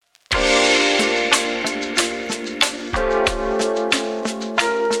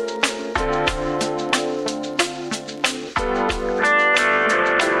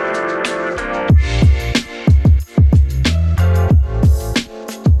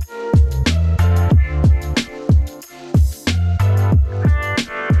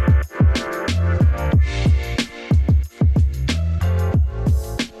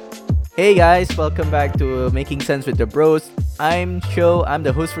Hey guys, welcome back to Making Sense with the Bros. I'm Sho, I'm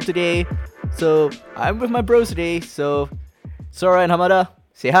the host for today. So, I'm with my bros today. So, Sora and Hamada,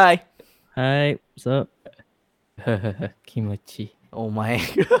 say hi. Hi, what's up? Kimochi. Oh my.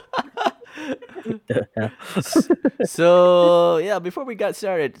 Yeah. So, yeah, before we got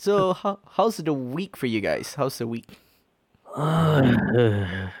started, so how's the week for you guys? How's the week?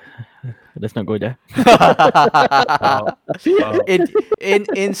 Let's not go there. Wow. Wow.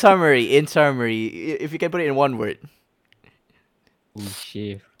 In summary, if you can put it in one word.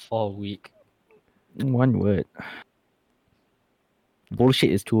 Bullshit all week. One word.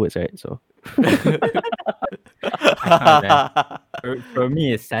 Bullshit is two words, right? So For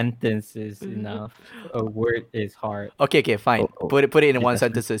me, a sentence is enough. A word is hard. Okay, fine. Oh, Put it in one that's fine.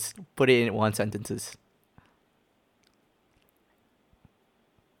 sentences. Put it in one sentences.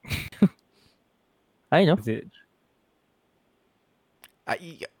 I know. Is it?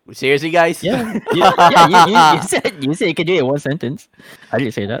 Seriously, guys? Yeah, you said you can do it in one sentence. I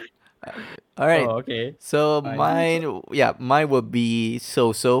didn't say that. All right. Oh, okay. So Fine. mine would be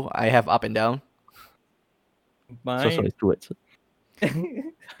so. I have up and down. So Mine, it's two words.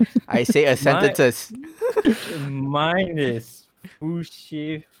 I say a My- sentences. mine is full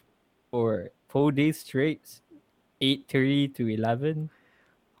shift for 4 days straight, 8:30 to 11.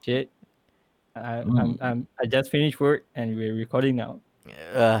 Shit. I just finished work and we're recording now.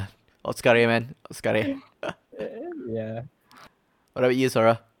 Oscar, man. Oscar. Yeah. What about you,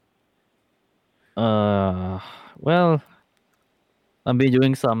 Sora? Well, I've been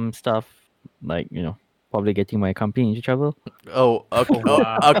doing some stuff like probably getting my company into trouble. Oh, okay. Oh,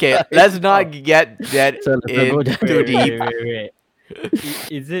 wow. Okay. Let's not get that So let's not go in there. too deep. Wait.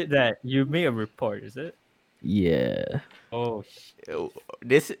 Is it that you made a report? Is it? Yeah. Oh,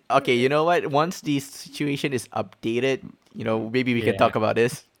 This okay. You know what? Once the situation is updated, maybe we can Yeah. talk about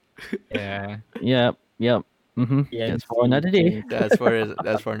this. yeah. Yep. That's for PNC another day. thing. That's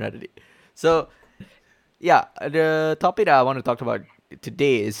for another day. So yeah, the topic that I want to talk about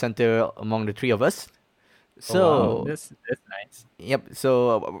today is centered among the three of us. So Oh, wow. That's nice. yep.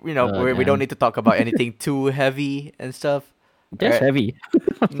 So we don't Damn. need to talk about anything too heavy and stuff. That's Alright. heavy.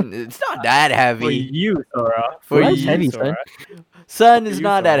 It's not that For heavy. you, Sora. For That's you, heavy, Sora. Son, For it's you,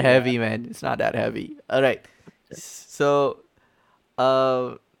 not that Sora, yeah. heavy, man. It's not that heavy. All right. So,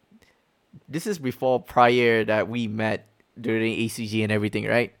 uh, this is before prior that we met during ACG and everything,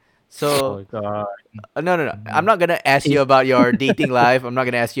 right? So, Oh god. no. I'm not gonna ask you about your dating life. I'm not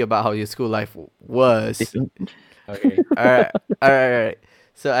gonna ask you about how your school life was. Okay. All right.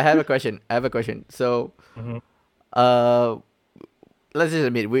 So I have a question. So, Mhm. uh, let's just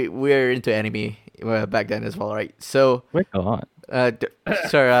admit we're into anime back then as well, right? So, My God.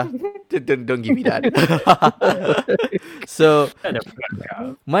 Sarah, don't give me that. So Shut the fuck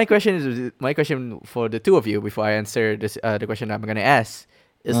up. my question for the two of you before I answer this the question I'm gonna ask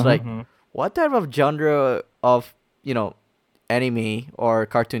is like, Mhm. what type of genre of anime or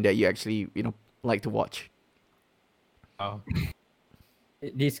cartoon that you actually like to watch? Wow.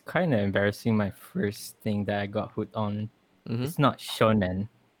 It is kind of embarrassing. My first thing that I got hooked on. Mm-hmm. It's not shonen.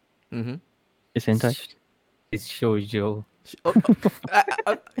 Mm-hmm. It's hentai. It's shoujo.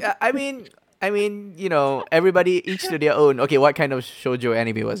 I mean, everybody each to their own. Okay, what kind of shoujo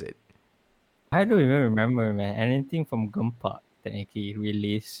anime was it? I don't even remember, man. Anything from Gunpla technically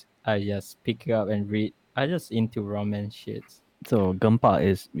released, I just pick it up and read. I just into romance shits. So Gunpla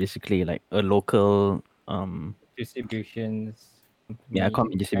is basically like a local Distributions. comic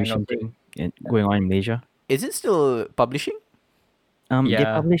kind distribution of thing. thing going on in Malaysia. Is it still publishing? They're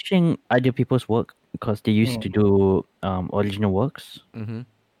Yeah. publishing other people's work because they used to do original works. Mm-hmm.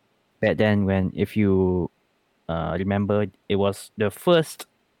 Back then, when if you remember, it was the first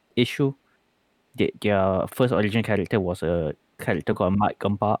issue. Their first original character was a character called Mike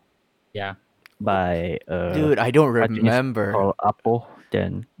Gunpla Yeah. by Dude, I don't cartoonist remember. called Apo.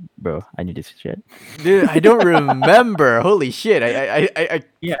 Then, bro, I knew this shit. Dude, I don't remember. Holy shit! I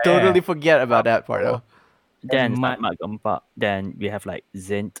Yeah. totally forget about that part. Though. Then it's Ma- like Mike Gunpla. Then we have like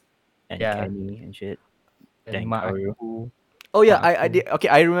Zint and Yeah. Kenny and shit. And Then Karu. Ma'aku. Oh yeah, I Ma'aku. did. Okay,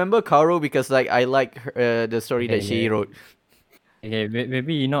 I remember Karo because like I like the story that she Okay. wrote. Okay,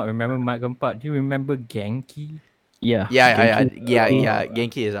 maybe you not remember Mike Gunpla. Do you remember Genki? Yeah. Yeah, Genki. yeah.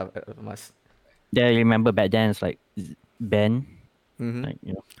 Genki is a must. Then I remember back then it's like Ben. Mm-hmm. Like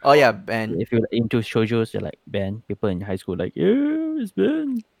Oh yeah, and if you're into shoujos, they're like Ben. People in high school like, yeah, it's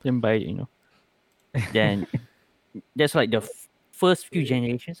Ben. Then buy it. Then that's like the first few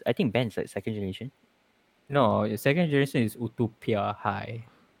generations. I think Ben's like second generation. No, the second generation is Utopia High.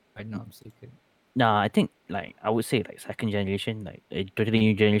 If I'm not mistaken. Nah, I think like I would say like second generation, like a totally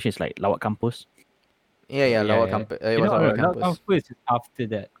new generation is like Lawak Campus. Yeah, Oh, yeah, yeah, Lower yeah. campus. It You was know, Lower Log campus. Campus is after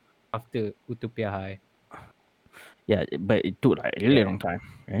that, after Utopia High. Yeah, but it took like a really Yeah, long time,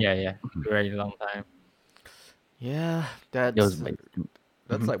 right? yeah, yeah. Very long time. Yeah, That was that's like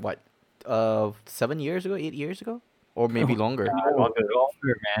that's mhm. like what, 7 years ago, 8 years ago, or maybe longer. No,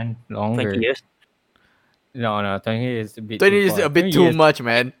 Longer, man. 20 Longer. years. No, 20 is a bit too 20 is far. a bit 20 too years, much,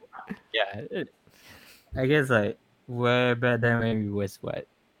 man. yeah. I guess like way back then maybe was what,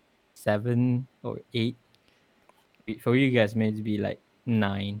 7 or 8. For you guys, maybe like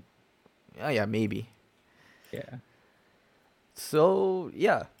 9. Yeah, maybe. Yeah. So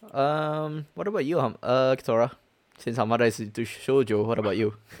yeah. What about you, Kitora? Since Hamada is into shoujo, what about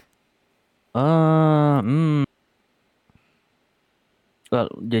you? Uh, mm, well,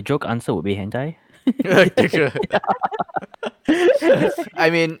 the joke answer would be hentai. Hey,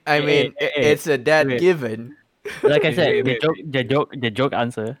 hey, it's a dead wait, given. Like I wait, wait, said, wait, wait, the joke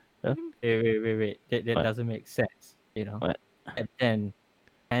answer. wait. That What? doesn't make sense, you know. What? And then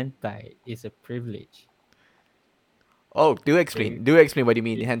hentai is a privilege. Oh, do Dude, explain. Do explain what you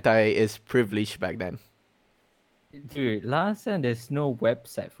mean. Hentai is privileged back then. dude, last time there's no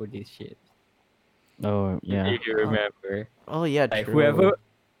website for this shit. Oh yeah. If you remember, Oh yeah, like true.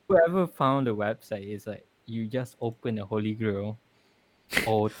 whoever found the website is like you just open a holy grail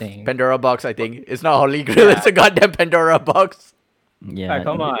whole thing. Pandora box, I think. It's not Holy Grail, Yeah, it's a goddamn Pandora box. Yeah.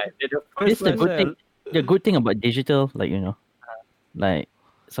 come on. The This first is the good thing. website. The good thing about digital, like like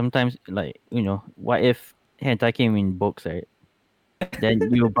sometimes, like what if hentai came in books, right?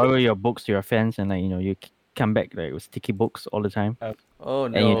 Then you borrow your books to your friends, and like you come back like with sticky books all the time, Oh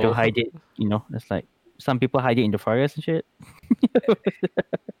and you to no. hide it. It's like some people hide it in the forest and shit.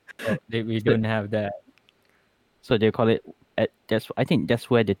 Oh, we So, don't have that. so they call it. I think that's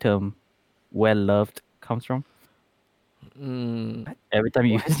where the term "well loved" comes from. Mm. Every time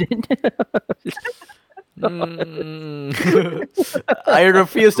you What? use it. Mm. I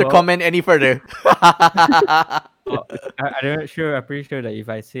refuse to Well, comment any further. well, I'm not sure. I'm pretty sure that if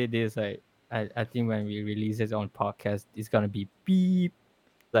I say this, like, I think when we release it on podcast, it's gonna be beep.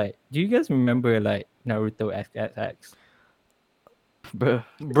 Like, do you guys remember like Naruto XXX? Bro,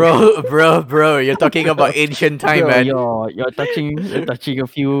 Bro, you're talking about ancient time, bro, man. you're touching a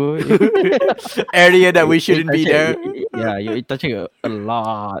few. Area that we You shouldn't be touch it, there. yeah, you're touching a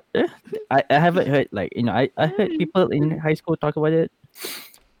lot. I haven't heard like I heard people in high school talk about it.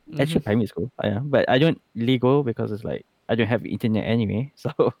 Mhm. Actually, primary school, yeah, but I don't really go because it's like I don't have internet anyway.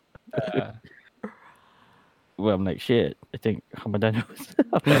 So Uh, well, I'm like shit. I think Hamadan knows.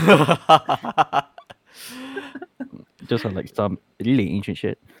 Those are like some really ancient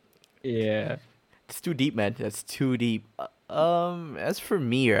shit. yeah. It's too deep, man. That's too deep. As for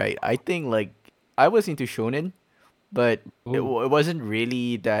me, right, I think like I was into shonen, but Ooh, it wasn't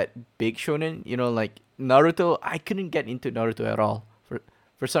really that big shonen. You know, like Naruto. I couldn't get into Naruto at all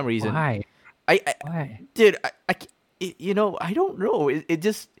for some reason. why? I Why? dude, I don't know. It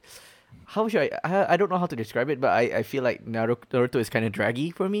just how should I don't know how to describe it, but I feel like Naruto is kind of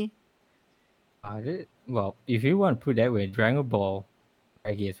draggy for me. Well, if you want to put that way, Dragon Ball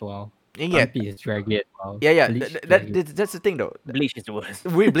draggy as well. And One yet, Piece is draggy as well. yeah, Bleach draggy. that's the thing though. Bleach is the worst.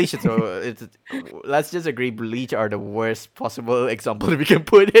 We Bleach it, so let's just agree Bleach are the worst possible example we can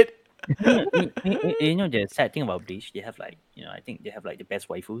put it. The sad thing about Bleach, they have like I think they have like the best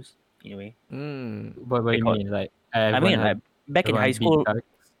waifus in a way. Mm. What do you Because mean? Like I mean, like everyone beat Dark?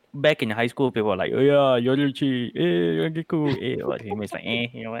 back in high school, people were like, oh yeah, Yoruichi, Rangiku, what? It's like,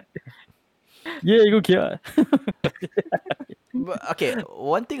 you know what? Yeah, you go Kia. But okay,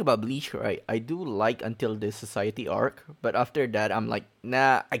 one thing about Bleach, right? I do like until the society arc, but after that, I'm like,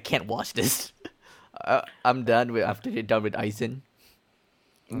 nah, I can't watch this. I'm done with after they're done with Aizen.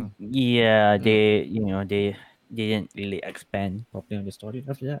 Yeah, Mm. they didn't really expand properly on the story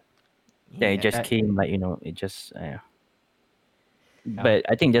after that. They Yeah. just came like it just. Yeah. But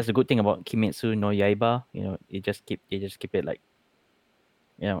I think that's the good thing about Kimetsu no Yaiba. They just keep it like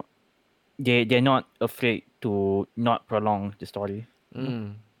you know they're not afraid to not prolong the story.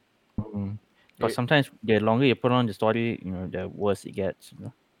 Mm. Because sometimes the longer you prolong the story, the worse it gets.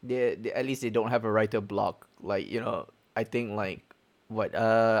 They at least they don't have a writer block. Like I think like what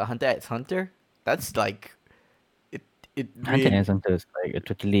Hunter x Hunter. That's like it. It Hunter really. x Hunter is like a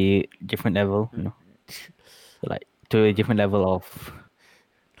totally different level. Like to a different level of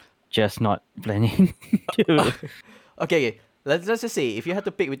just not planning. to... Okay. Let's just say if you had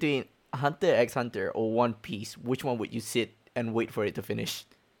to pick between Hunter x Hunter or One Piece, which one would you sit and wait for it to finish?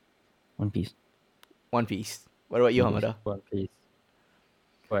 One Piece. One Piece. What about you, One Piece. Hamada? One Piece.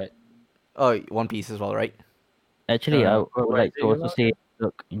 But Oh, One Piece as well, right? Actually, I would what like is to it also about? say,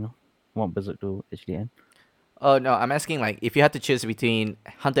 look, want Berserk to actually end. Oh no, I'm asking like if you had to choose between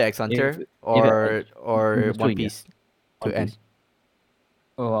Hunter x If Hunter if or One understood, yeah, Piece One to end. Piece,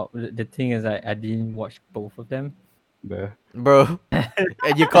 Oh, well, the thing is, I didn't watch both of them. bro. Bro,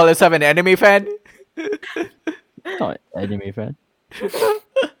 and you call yourself an anime fan? Not anime fan.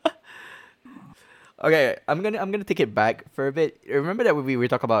 Okay, I'm gonna take it back for a bit. Remember that we were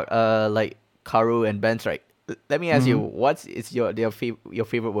talking about like Karu and Ben's, right? Let me ask you, Mm-hmm. what's is your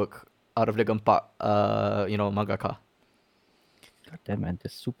favorite work out of the Gunpa mangaka? God damn, man,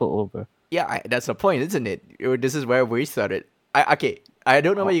 that's super old, bro. Yeah, that's the point, isn't it? This is where we started. Okay, I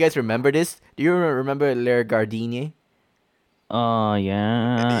don't know Oh. whether you guys remember this. Do you remember Lair Gardini?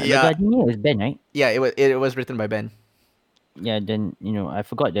 Yeah. The Yeah, Gardenia is Ben, right? yeah, it was written by Ben. Yeah. Then I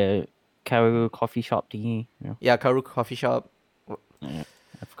forgot the Cairo coffee shop thingy. Yeah, Karu Coffee Shop. Yeah,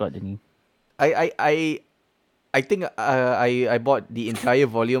 I forgot the name. I I I I think I bought the entire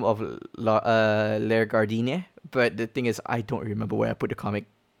volume of Lair Gardine, but the thing is I don't remember where I put the comic.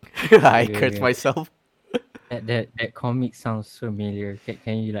 I Okay, cursed okay. myself. That comic sounds familiar.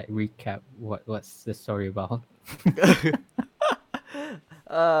 Can you like recap what's the story about?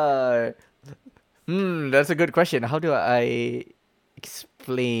 uh, that's a good question. How do I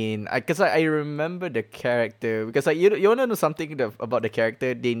explain? I remember the character because you wanna know something about the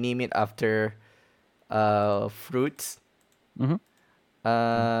character? They name it after fruits. Mm-hmm.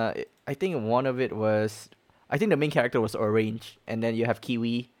 I think one of it was. I think the main character was orange, and then you have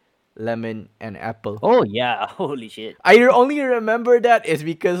kiwi, lemon, and apple. Oh yeah. Holy shit. I only remember that is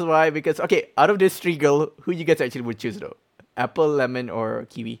because why? Because okay, out of these three girl, who you guys actually would choose though? Apple, lemon, or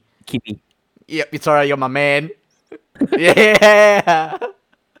kiwi? Kiwi. Yep, it's alright. You're my man. Yeah.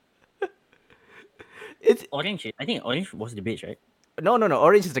 It's Orange. I think orange was the bitch, right? no.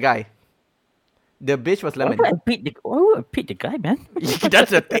 Orange is the guy. The bitch was Why lemon. would I pick the Why would I pick the guy, man?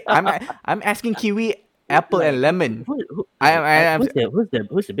 That's the thing. I'm asking kiwi, apple, Like, and lemon. who,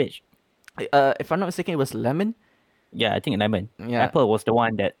 who's the bitch? If I'm not mistaken, it was lemon. Yeah, I think lemon. Yeah, Apple was the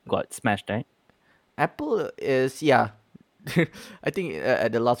one that got smashed, right? apple is yeah. I think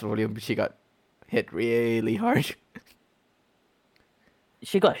at the last volume she got hit really hard.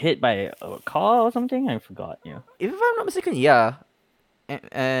 She got hit by a car or something. I forgot. Yeah. If I'm not mistaken, yeah.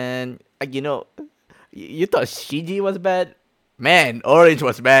 And you thought Shiji was bad, man. Orange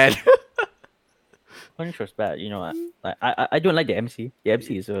was bad. Orange was bad. I don't like the MC. The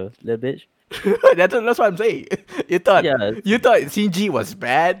MC is a little bitch. That's what I'm saying. You thought Yeah. you thought Shinji was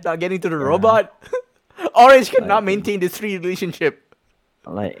bad, not getting to the robot. Orange could not Like, maintain this free relationship.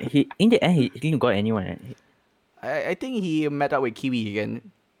 like he in the end he didn't got anyone. Right? I think he met up with Kiwi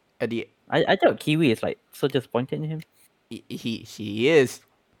again. At the I thought Kiwi is like so disappointed in him. she is.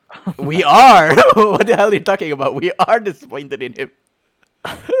 We are. What the hell are you talking about? We are disappointed in him.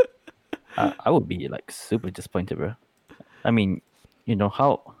 I would be like super disappointed, bro. I mean,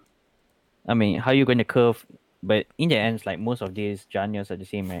 how? I mean, how you going to curve? But in the end, like most of these genres are the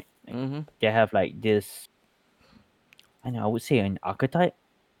same, right? Like, Mm-hmm. they have like this. I would say an archetype.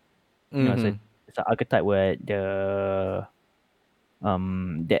 Mm-hmm. It's an archetype where the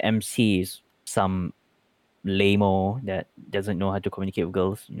MC is some lame that doesn't know how to communicate with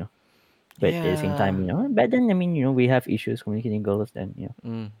girls. But at the same time, but then I mean, we have issues communicating girls. Then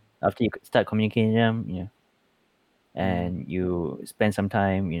Mm. after you start communicating them, and you spend some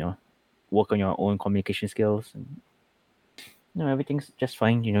time, work on your own communication skills, and everything's just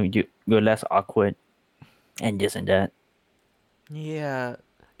fine. You're less awkward, and this and that. Yeah.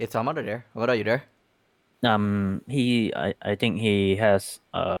 It's Amada there. What are you there? I think he has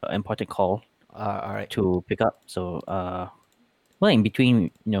an important call All right. to pick up. So well, in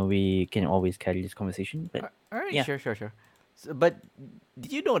between, we can always carry this conversation. But All right. yeah. Sure. But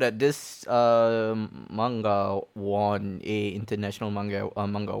did you know that this manga won a international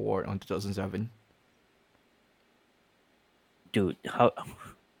manga award on 2007? Dude, how?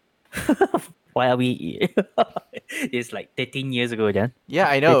 Why are we? It's like 13 years ago, then. Yeah,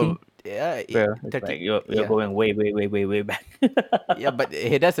 I 13? know. Yeah, Bro, it's 30 like you're yeah. going way back. Yeah, but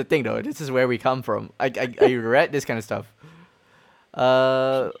hey, that's the thing though. This is where we come from. I read this kind of stuff.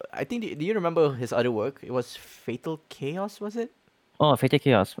 I think. Do you remember his other work? It was Fatal Chaos, was it? Oh, Fatal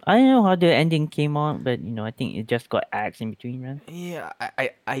Chaos. I don't know how the ending came out, but I think it just got acts in between, man. Yeah,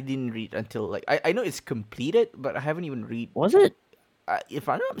 I didn't read until like I know it's completed, but I haven't even read. Was it? If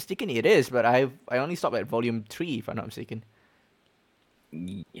I'm not mistaken, it is. But I only stopped at volume 3, if I'm not mistaken.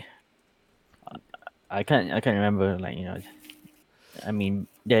 Yeah. I can't remember. Like I mean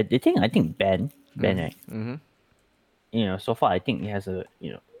the thing. I think Ben, right? Mm-hmm. So far I think he has a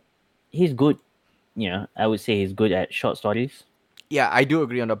he's good. I would say he's good at short stories. Yeah, I do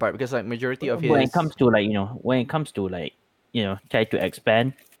agree on that part because like majority of When it his. comes to try to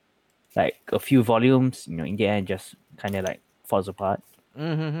expand like a few volumes, in the end just kind of like falls apart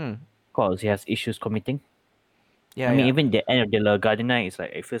Mm-hmm. because he has issues committing. Yeah, I mean, yeah, even the end of the La Gardenia is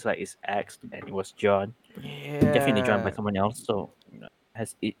like it feels like it's axed and it was drawn, definitely drawn by yeah. someone else. So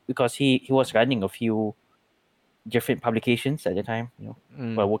has it because he was running a few different publications at the time.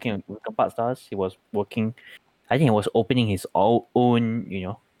 Mm. While working on Compat Stars, he was working. I think he was opening his own,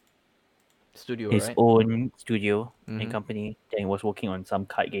 Studio, his right? own studio and Mm-hmm. company. Then he was working on some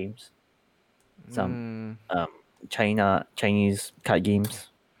card games, some Mm. um Chinese card games.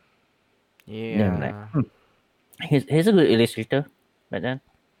 Then I'm like, Yeah. he's a good illustrator back then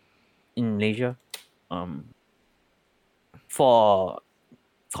in Malaysia. Um, for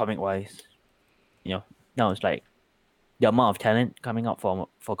comic wise, now it's like the amount of talent coming out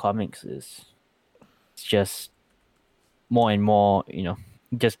for comics is it's just more and more,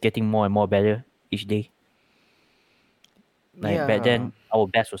 just getting more and more better each day. Like back Yeah. then, our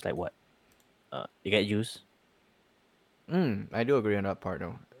best was like what? You get use. I do agree on that part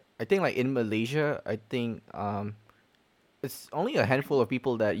though. I think like in Malaysia, I think it's only a handful of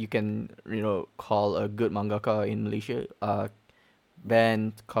people that you can call a good mangaka in Malaysia. Ben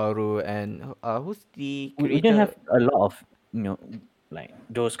Karu and who's the We don't creator? have a lot of you know like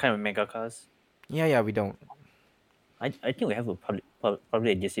those kind of mega cars. Yeah, yeah, we don't. I think we have a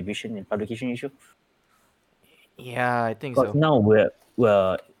probably a distribution and publication issue. Yeah, I think Because so. now we're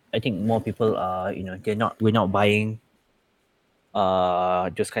I think more people are we're not buying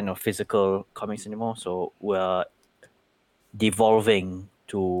just kind of physical comics anymore. So we're devolving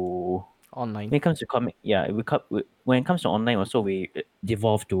to Online. when it comes to comic, yeah, when it comes to online also we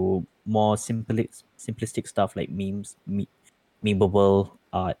devolve to more simplistic stuff like memeable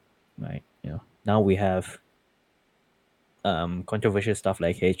art, right? Now we have controversial stuff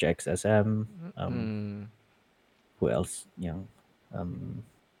like HXSM. Mm. Who else? Um,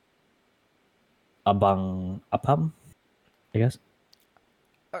 Abang Apam, I guess.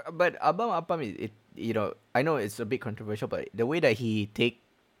 But Abang Apam, I know it's a bit controversial, but the way that he take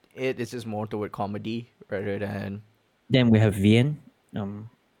it is just more toward comedy rather than. Then we have Vian.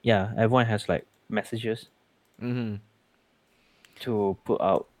 Yeah, everyone has like messages Mm-hmm. to put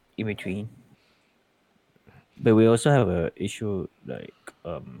out in between. But we also have a issue like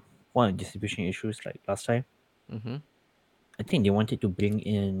one of the distribution issues like last time. Mm-hmm. I think they wanted to bring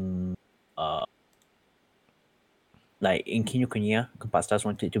in like in Kinokuniya, Kompas Stars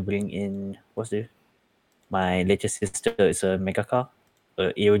wanted to bring in what's the my latest sister is a mangaka,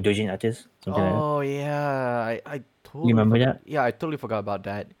 a doujin artist, something like that. Oh yeah, I You totally remember forgot. that? Yeah, I totally forgot about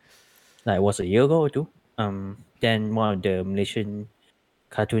that. Like it was a year ago or two. Then one of the Malaysian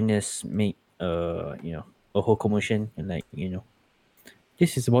cartoonists made a whole commotion and like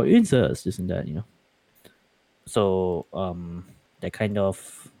this is about incest, this and that. So that kind of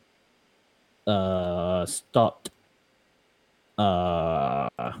stopped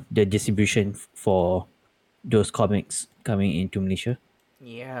the distribution for those comics coming into Malaysia.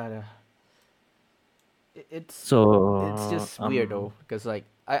 Yeah, it's So just weird though, because like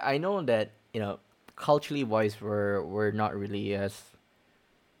I know that culturally wise we're not really as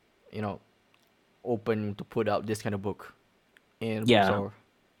you know open to put out this kind of book in yeah, bookstore.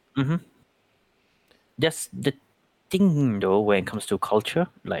 mm-hmm. That's the thing though when it comes to culture,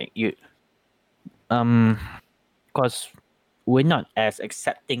 like um, because we're not as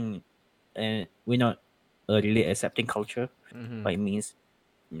accepting, and we're not really accepting culture. Mm-hmm. What it means,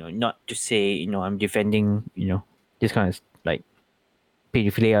 not to say I'm defending this kind of like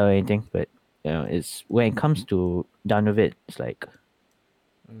pedophilia or anything, but it's when it comes to down of it, it's like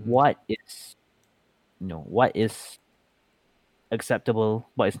Mm-hmm. what is acceptable,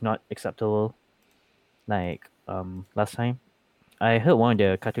 what is not acceptable. Like last time I heard one of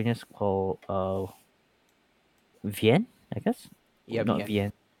the cartoonists called Vien, I guess. Yeah, Not Bien.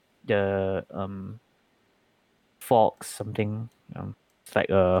 Vien. The Fox something. It's like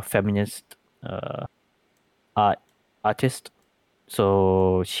a feminist art artist.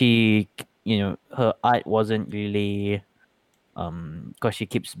 So she, her art wasn't really because she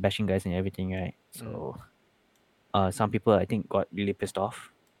keeps bashing guys and everything, right? Mm. So some people I think got really pissed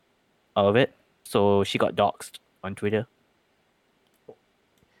off out of it. So she got doxxed on Twitter.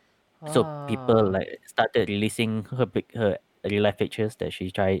 So people Ah. like started releasing her real life pictures that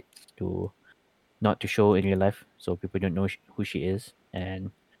she tried to not to show in real life, so people don't know who she is, and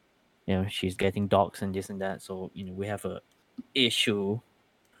she's getting dogs and this and that. So we have a issue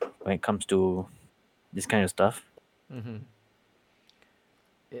when it comes to this kind of stuff. Mm-hmm.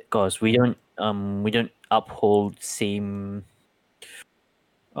 because we don't uphold same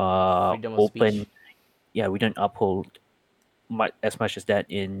Freedom of open. speech. Yeah, we don't uphold as much as that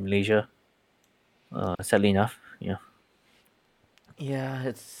in Malaysia. Sadly enough, yeah. Yeah,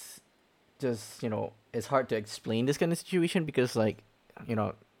 it's just it's hard to explain this kind of situation because like you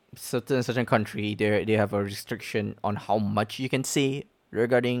know certain country they have a restriction on how much you can say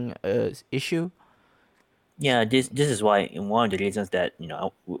regarding a issue. Yeah, this is why one of the reasons that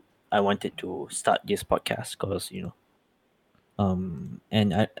I wanted to start this podcast, because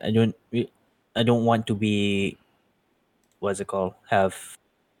and I don't want to be, what's it called, have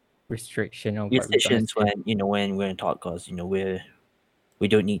Restriction on what we're gonna restrictions say. when when we're in talk, because we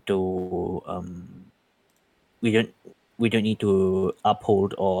don't need to we don't we don't need to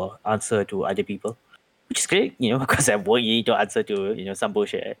uphold or answer to other people, which is great, because at work you need to answer to some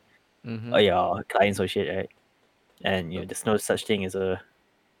bullshit, right? Mm-hmm. Or your clients or shit, right? And there's no such thing as a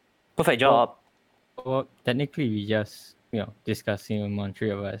perfect Well, job. well, technically, we just discussing among three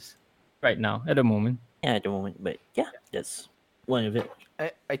of us right now at the moment. Yeah, at the moment, but yeah, that's one of it.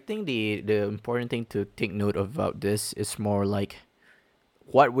 I think the important thing to take note of about this is more like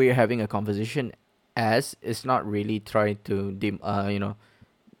what we're having a conversation as is not really trying to We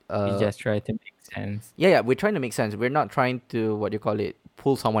uh just try to make sense. yeah, we're trying to make sense. We're not trying to, what do you call it,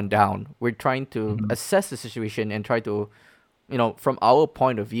 pull someone down. We're trying to Mhm. assess the situation and try to, from our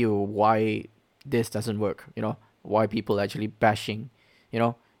point of view, why this doesn't work. Why people actually bashing. You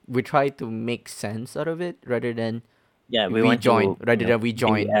know, we try to make sense out of it rather than Yeah, we we want join. to Rather than we be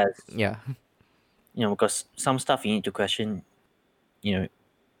join. as, Yeah. because some stuff you need to question. You know,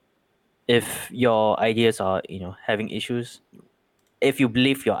 if your ideas are having issues, if you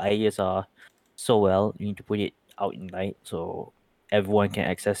believe your ideas are so well, you need to put it out in light so everyone can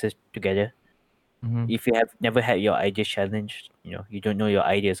access it together. Mhm. If you have never had your ideas challenged, you don't know your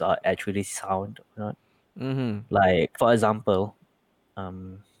ideas are actually sound or not. Mm-hmm. Like, for example,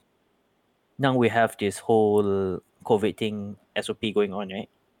 um, now we have this whole COVID thing SOP going on, right?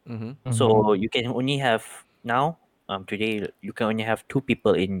 Mm-hmm. Mhm. So you can only have now, today you can only have two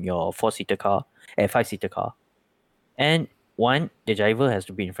people in your four-seater car, a five-seater car, and one, the driver has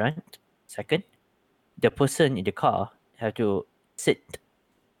to be in front. Second, the person in the car have to sit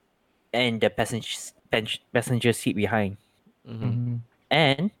and the passenger seat behind. Mm-hmm. Mhm.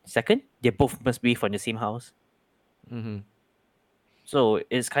 And second, they both must be from the same house. Mm-hmm. So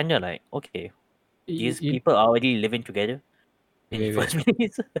it's kind of like, okay, these You, people are already living together in the wait, wait, first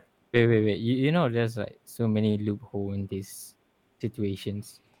place. wait. You know, there's like so many loophole in these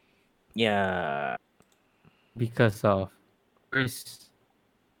situations Yeah, because of first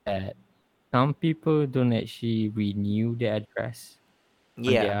that some people don't actually renew their address on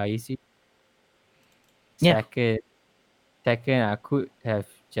their Yeah. IEC. yeah. Second, I could have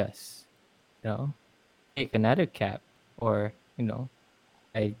just take another cab, or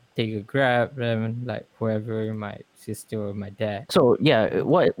I take a grab, like whoever, my sister or my dad. So yeah,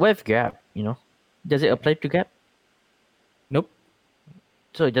 what if Gap? Does it Yeah. apply to Gap? Nope,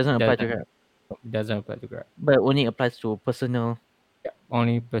 So it doesn't apply to doesn't Grab, doesn't apply to grab. but only applies to personal. Yeah,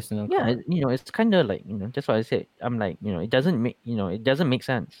 only personal Yeah, car. it's kind of like, that's what I said. I'm like, it doesn't make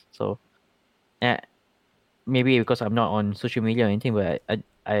sense. So uh, maybe because I'm not on social media or anything, but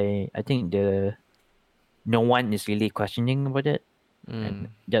I think no one is really questioning about it, and Mm.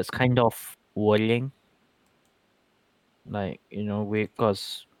 that's kind of worrying. Like,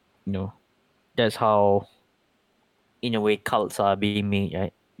 because you know that's how, in a way, cults are being made,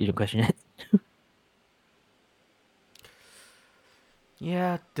 right? You don't question it.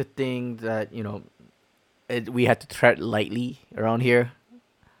 Yeah, the thing that we had to tread lightly around here,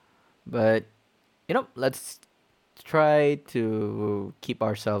 but let's try to keep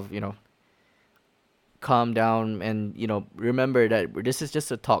ourselves calm down and remember that this is just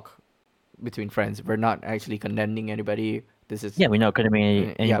a talk between friends. We're not actually condemning anybody. This is Yeah, we're not condemning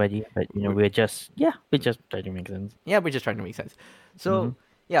yeah, anybody, but we're, we just try to make sense. yeah, we're just trying to make sense. Mm-hmm. So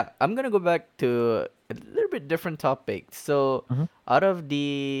yeah, I'm gonna go back to a little bit different topic. So Mm-hmm. out of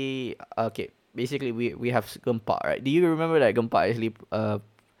the okay, basically we have Gempa, right? Do you remember that Gempa actually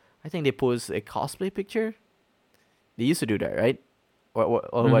I think they post a cosplay picture. They used to do that, right? Or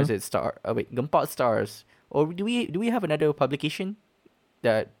Mm-hmm. was it Star? Oh wait, Gempa Stars. Or do we have another publication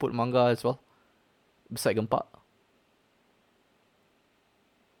that put manga as well beside Gempa?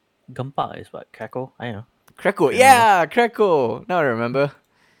 Gampa is what? Crackle? I don't know. Kreko, Can't remember. yeah, Kreko. Now I remember.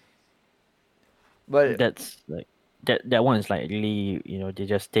 But That's like that one is like really, they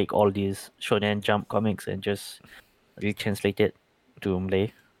just take all these Shonen Jump comics and just retranslate it to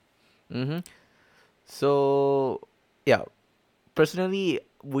Malay. mm-hmm. So yeah, personally,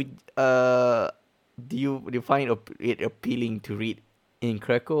 would do you find it appealing to read in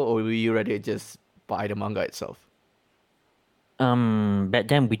Krakow, or would you rather just buy the manga itself? Back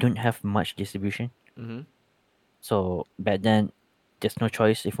then we don't have much distribution, Mm-hmm. so back then there's no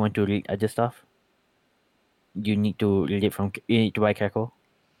choice. If you want to read other stuff, you need to read it from you need to buy Krakow.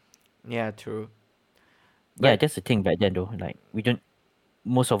 Yeah, true. Yeah, But that's the thing back then though. Like we don't,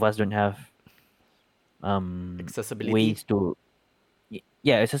 most of us don't have accessibility. ways to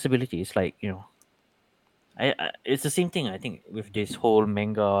yeah, accessibility is like, it's the same thing I think with this whole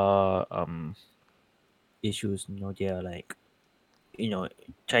manga issues. They are like, you know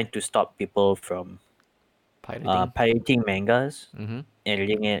trying to stop people from Pirating. pirating mangas Mm-hmm. and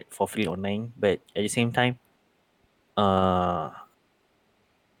reading it for free online, but at the same time, uh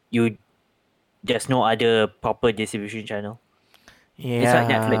you there's no other proper distribution channel. It's like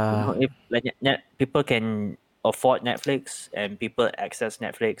Netflix, Yeah. if like people can afford Netflix and people access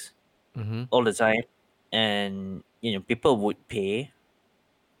Netflix Mm-hmm. all the time, and people would pay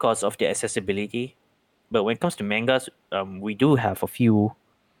because of the accessibility. But when it comes to mangas, we do have a few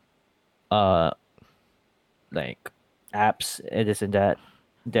uh like apps and this and that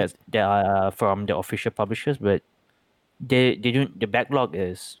are from the official publishers, but they don't. The backlog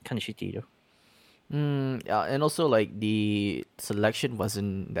is kind of shitty though. Yeah, and also like the selection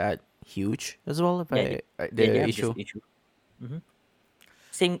wasn't that huge as well. If Yeah, they the have this issue. issue.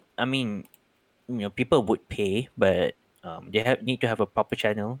 Same. I mean, people would pay, but they need to have a proper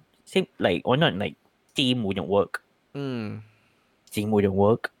channel. Same like, or not like Steam wouldn't work. Mm. Steam wouldn't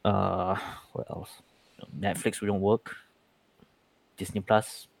work. What else? Netflix wouldn't work. Disney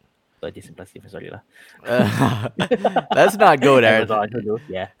Plus. Disney Plus different, sorry lah. Let's not go there. Amazon Hulu,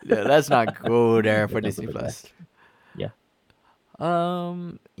 yeah. Yeah, let's not go there for Amazon Disney Hulu, yeah. Plus. Yeah.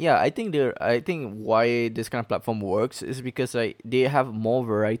 Yeah, I think why this kind of platform works is because like they have more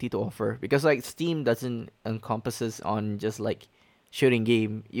variety to offer. Because like Steam doesn't encompasses on just like shooting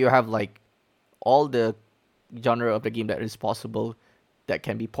game. You have like all the genre of the game that is possible that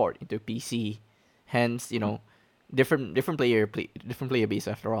can be ported into PC. Hence, different player base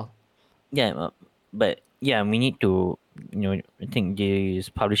after all. Yeah, but yeah, we need to, I think these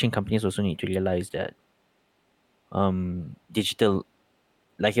publishing companies also need to realize that digital,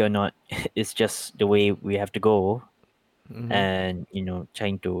 like it or not, it's just the way we have to go, Mm-hmm. and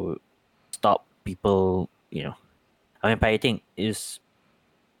trying to stop people. I mean, pirating is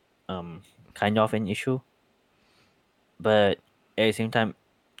kind of an issue, but at the same time,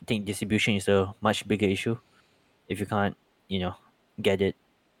 I think distribution is a much bigger issue. If you can't, you know, get it,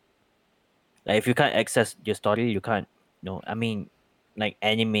 like if you can't access your story, you can't. I mean, like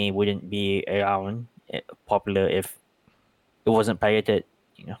anime wouldn't be around popular if it wasn't pirated.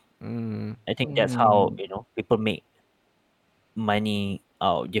 You know, Mm. I think that's how Mm, people make money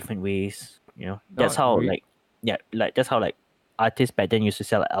out different ways. That's not how re- that's how like artists back then used to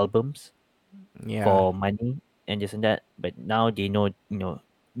sell albums Yeah. for money and this and that. But now they know,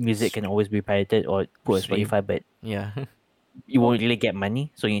 music can Str- always be pirated or put on stream. Spotify, but Yeah. you oh, won't really get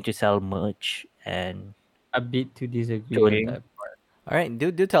money. So you need to sell merch and a bit to disagree on touring. that part. All right.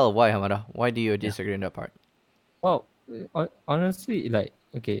 Do tell why, Hamada. Why do you Yeah. disagree on that part? Well, honestly, like,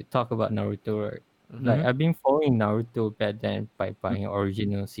 okay, talk about Naruto, right? Like, Mm-hmm. I've been following Naruto back then by buying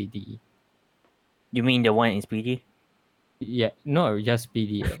original CD. You mean the one in Speedy? Yeah, no, just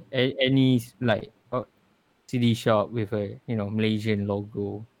PDF. Any like CD shop with a Malaysian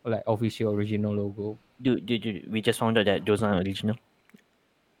logo or like official original logo. We just found out that those aren't original.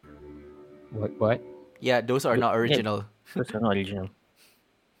 What? Yeah, those are not Yeah, original. those are not original.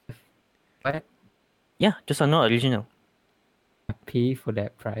 What? Yeah, those are not original. I pay for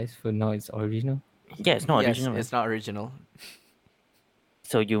that price for now it's original. Yeah, it's not Yes, original, man. it's not original.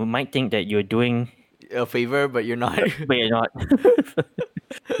 So you might think that you're doing, A favor, but you're not. but you're not.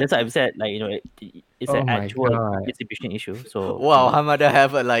 That's what I've said. Like, it's an Oh my actual god. distribution issue. So Wow, Hamada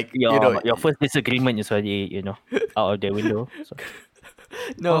have a like your first disagreement is already out of the window. So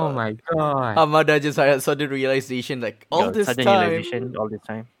Oh no. my god. Hamada just had a sudden realization like all your this sudden time realization all this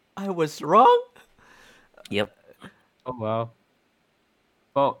time. I was wrong. Yep. Oh wow.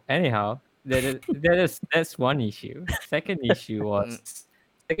 Well, anyhow, that's one issue. Second issue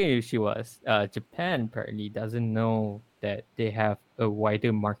was Japan apparently doesn't know that they have a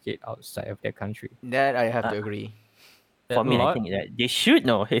wider market outside of their country. That I have Uh, to agree. for That a me, I lot think that they should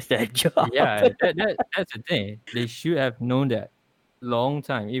know it's their job. Yeah, that's the thing. They should have known that long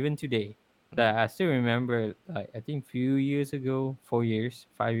time, even today. That I still remember, like I think few years ago, 4 years,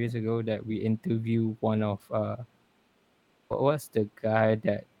 5 years ago, that we interviewed one of what was the guy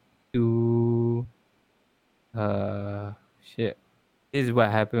that do shit. This is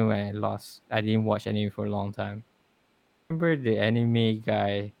what happened when I lost. I didn't watch anime for a long time. Remember the anime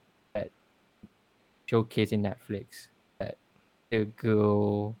guy that showcased in Netflix? That the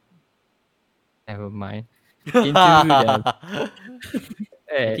girl. Never mind. Interview them.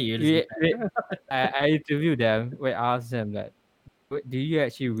 I think you're listening. I interviewed them. We asked them that, do you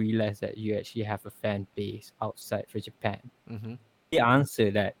actually realize that you actually have a fan base outside for Japan? Mhm. He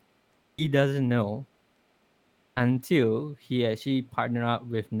answered that he doesn't know until he actually partnered up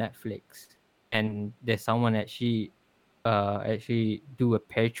with Netflix, and there's someone actually do a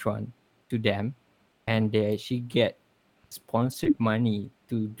Patreon to them, and they actually get sponsored money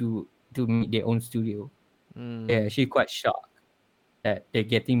to meet their own studio. They're Mm. actually quite shocked that they're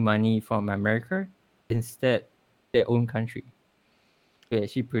getting money from America instead their own country to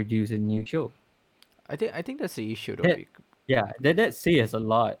actually produce a new show. I think that's the issue though. That that says a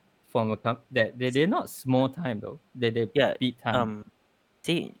lot from that they're not small time though. They're Yeah. big time.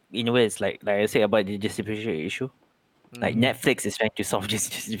 See, in a way, it's like I said about the distribution issue. Like Mhm. Netflix is trying to solve this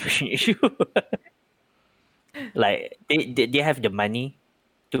distribution issue. Like they have the money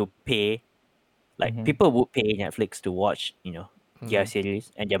to pay. Like Mhm. people would pay Netflix to watch, their Mhm.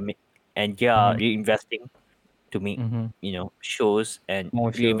 series, and they're Mhm. reinvesting to make, Mhm. shows, and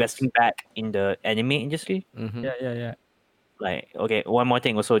More shows. reinvesting back in the anime industry. Mhm. Yeah. Like, okay, one more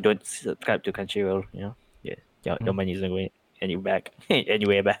thing, also don't subscribe to Crunchyroll. Yeah, your Mhm. money isn't going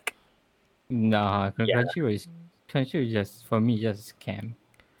anywhere back. Nah, Yeah, Crunchyroll is just for me just scam.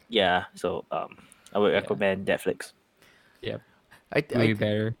 yeah. So I would Yeah. recommend Netflix. Yep. I Way I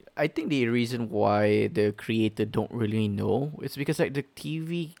better. I think the reason why the creator don't really know is because like the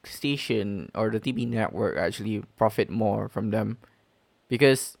TV station or the TV network actually profit more from them.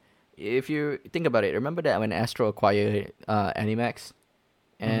 Because if you think about it, remember that when Astro acquired Animax,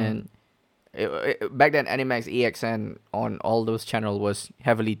 Mhm. and back then Animax EXN on all those channel was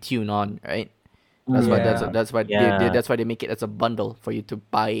heavily tuned on, right? That's why Mm, that's why yeah. that's why they make it as a bundle for you to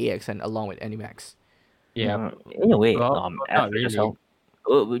buy EXN along with Animax. Yep. In a way, Not Astro does really. help.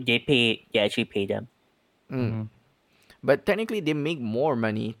 They actually pay them. Mm. Mhm. But technically, they make more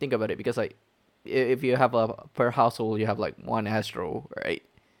money. Think about it, because like, if you have a per household, you have like one Astro, right?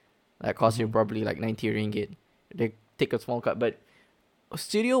 That costs you Mhm. probably like 90 ringgit. They take a small cut, but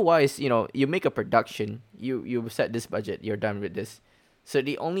studio wise, you make a production, you set this budget, you're done with this. So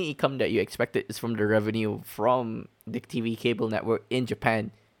the only income that you expected is from the revenue from the TV cable network in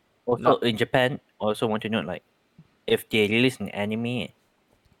Japan. Also, Not in Japan, also want to note, like, if they release an anime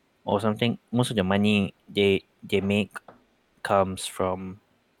or something, most of the money they make comes from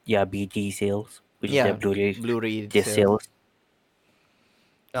their BD sales, which is their yeah, Blu-ray Blu-ray their sales. sales.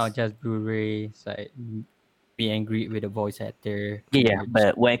 Not just Blu-ray, like be angry with the voice actor Yeah, merch.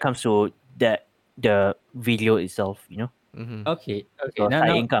 but when it comes to the video itself, Mm-hmm. Okay. so Now,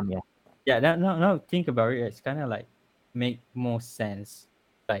 side income, yeah. now think about it. It's kind of like make more sense.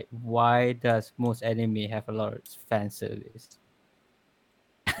 Like, why does most anime have a lot of fan service?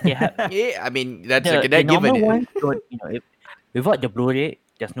 They have Yeah, I mean that's like the that given normal it. one. Don't, if, without the Blu-ray,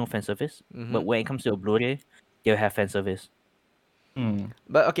 there's no fan service. Mm-hmm. But when it comes to a Blu-ray, they'll have fan service. Hmm.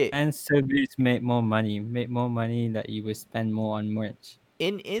 But okay, Fan service make more money. Make more money that you will spend more on merch.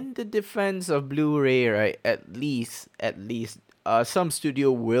 in the defense of Blu-ray, right? At least, some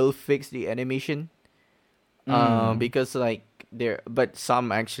studio will fix the animation. Mm. Because like but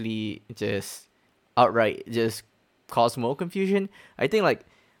some actually just outright just cause more confusion. I think like,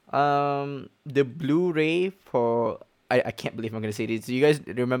 the Blu-ray for I can't believe I'm gonna say this. Do you guys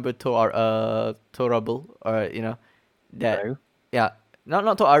remember Torable, or that? Right? Yeah, not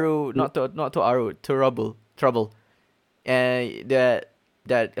Toaru, not Toaru, Trouble, and that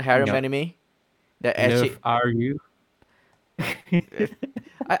harem No. anime that Love actually, are you?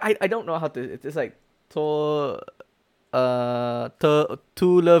 I don't know how to. It's like to to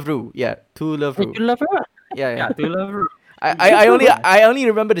love ru, yeah, to love Hey, ru, you love her? yeah, yeah. Yeah, to love. I, I Yeah. I only I only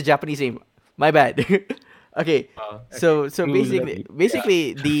remember the Japanese name. My bad. Okay, Okay. so To love basically you. Yeah.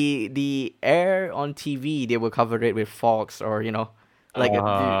 basically the air on TV, they will cover it with Fox, or like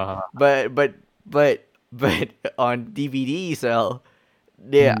Uh, but on DVD sell,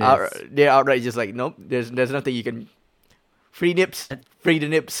 this. they're outright just like, nope, there's nothing you can, free nips, I, free the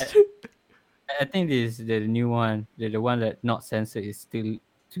nips. I, I think this is the new one. The one that not censored is still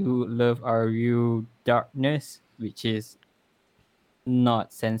to love are you darkness, which is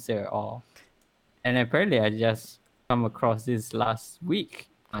not censored at all. And apparently, I just come across this last week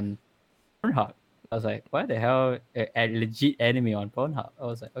on Pornhub. I was like, what the hell? A legit anime on Pornhub. I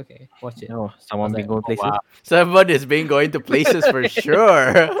was like, okay, watch it. No, I was someone been like, going oh places. wow. Someone is being going to places for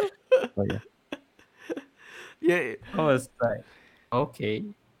sure. Oh yeah. Yeah. I was like, Okay.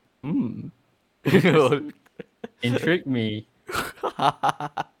 Hmm. Intrigue me.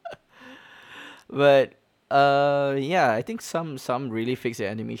 But yeah, I think some really fix the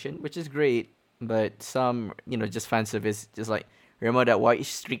animation, which is great. But some, just fan service, just like remember that white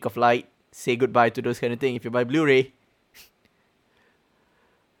streak of light. Say goodbye to those kind of thing if you buy Blu-ray.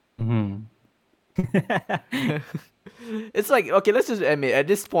 Hmm. It's like, okay, let's just admit at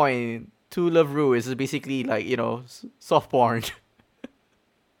this point, To Love Ru is basically like soft porn.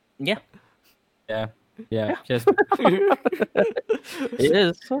 Yeah, Yeah. Yeah. Just it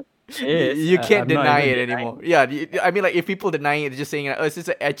is. it is. You can't I'm not deny even it denying. anymore. Yeah, I mean, like if people denying it, just saying, "Oh, it's just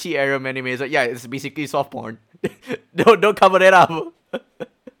an ecchi harem anime." It's like, yeah, it's basically soft porn. Don't cover that up.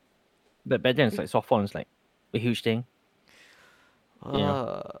 But back then, it's like soft porn is like a huge thing.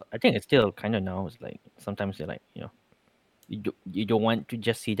 Uh, I think it's still kind of now. It's like sometimes you're like, you don't want to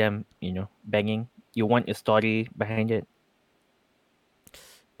just see them, banging. You want a story behind it.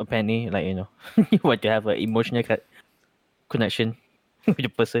 Apparently, like you want to have an emotional connection with the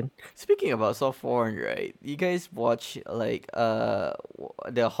person. Speaking about soft porn, right? You guys watch like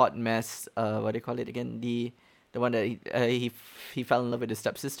the hot mess. What do you call it again? The one that he fell in love with his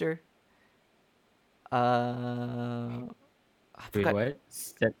stepsister. I Wait, forgot. what?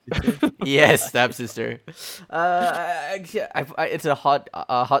 Stepsister? Yes, stepsister. It's a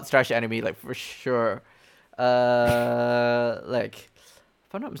hot trash anime, like for sure. Like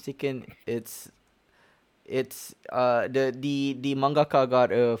if I'm not mistaken, it's the mangaka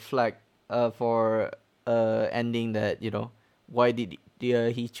got a flag for ending that, why did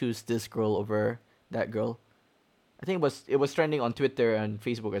he choose this girl over that girl. I think it was trending on Twitter and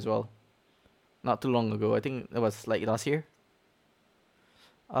Facebook as well, not too long ago. I think it was like last year.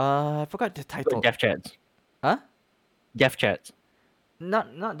 I forgot the title. Death chats. Huh? Death chats.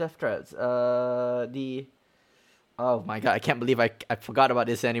 Not Death Threats. The Oh my god, I can't believe I forgot about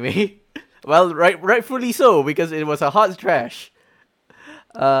this anime. Well, rightfully so, because it was a hot trash.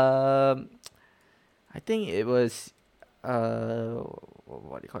 Um, I think it was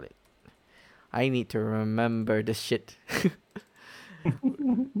what do you call it? I need to remember this shit.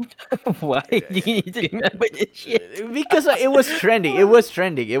 Why do you need to remember this shit? Because it was trending. It was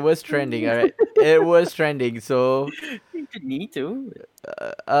trending. It was trending. All right, it was trending. So, You don't need to.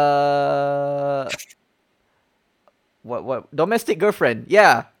 uh, what domestic girlfriend?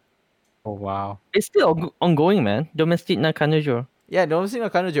 Yeah, Oh wow. It's still ongoing, man. Domestic na kanojo. yeah, domestic no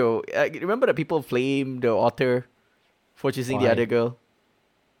kanojo. Remember that people flamed the author for choosing the Why? other girl.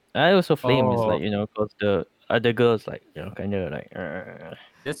 I also flame is Oh, like because the other girls like kind of like.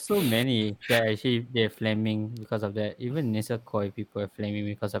 there's so many that actually they're flaming because of that. Even Nisakoi people are flaming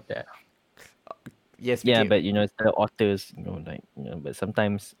because of that. Yes, Yeah, became but it's the authors, like but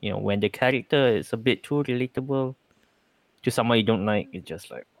sometimes when the character is a bit too relatable to someone you don't like, it's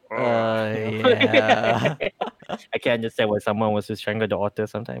just like. yeah. I can understand why someone wants to strangle the author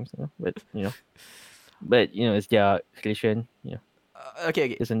sometimes, but it's their creation,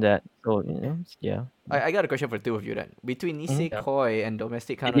 Okay, isn't that? So yeah, I got a question for two of you then. Between Mhm. Yeah. Nisekoi and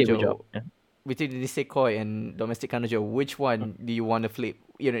Domestic they did a good job. Kanojo, Yeah. between Nisekoi and Domestic Kanojo, which one do you want to flip?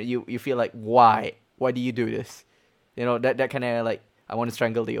 You feel like why? Why do you do this? That kind of like I want to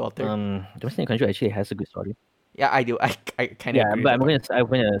strangle the author. Domestic Control actually has a good story. Yeah, I do. I kind of Yeah, agree with but that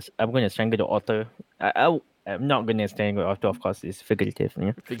part. I'm gonna strangle the author. I'm not gonna strangle the author. Of course, it's figurative.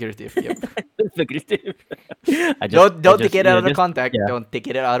 Figurative. Yep. Figurative. Don't take it out of Just context. yeah. Don't take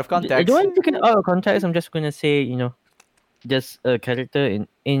it out of I don't context. want to take it out of context. I'm just gonna say, just a character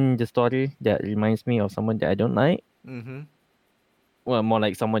in the story that reminds me of someone that I don't like. Mm-hmm. Well, more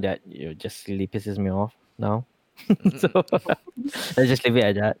like someone that just really pisses me off now. So let's just leave it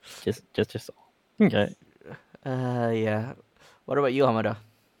at that. Just. Okay. Yeah. What about you, Hamada?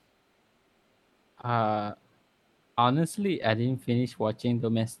 Uh, honestly, I didn't finish watching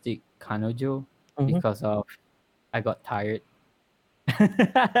Domestic Kanojo Mhm. because of I got tired.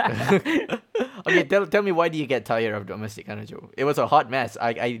 Okay, tell me, why do you get tired of Domestic Kanojo? It was a hot mess.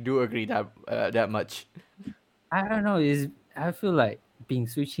 I do agree that much. I don't know. I feel like being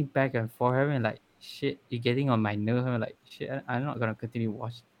switching back and forth and like shit. You're getting on my nerves. I'm like shit. I'm not gonna continue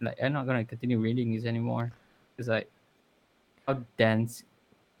watch. Like I'm not gonna continue reading this anymore. It's like how dense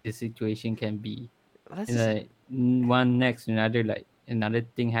the situation can be. Let's And just like one next to another, like another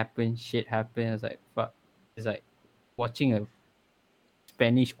thing happens, shit happens. It's like fuck. It's like watching a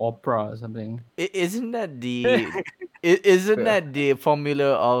Spanish opera or something. isn't that isn't that the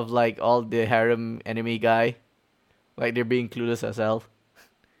formula of like all the harem anime guy? Like they're being clueless as hell.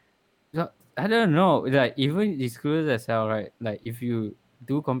 So, I don't know. Like even it's close as hell, right? Like if you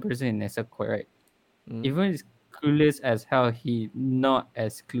do comparison in Nesakoi, right? Mm. Even clueless as hell, he not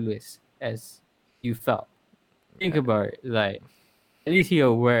as clueless as you felt. Think about it, like at least you're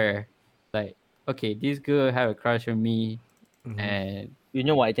aware, like okay, this girl have a crush on me, and You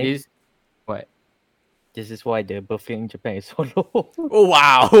know what I think? this what? This is why the birthday in Japan is so low. Oh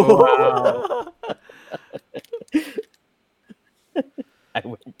wow. Wow. I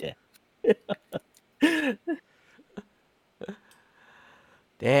went there.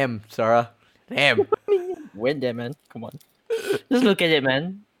 Damn, Sarah. Damn. Went there, man. Come on. Just look at it,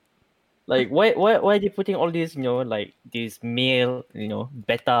 man. Like why are they putting all these, like these male,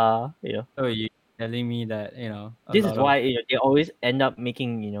 beta, So you telling me that a This is lot of why they always end up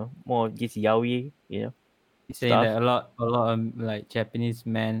making, more of this yaoi, saying stuff. that a lot of like Japanese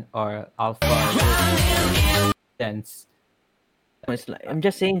men are alpha sense. It's like I'm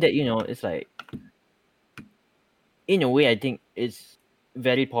just saying that, it's like in a way I think it's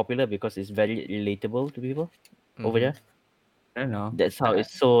very popular because it's very relatable to people over there. I don't know. That's how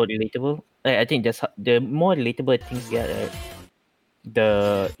it's so relatable. I think that's how, the more relatable things get, right,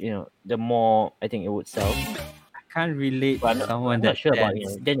 the more I think it would sell. I can't relate But to someone I'm that not sure about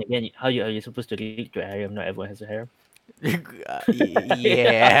sense. Then again, how are you supposed to relate to a harem? Not everyone has a harem.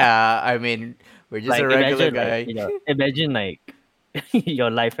 Yeah, I mean, we're just Like a regular imagine, guy. imagine like your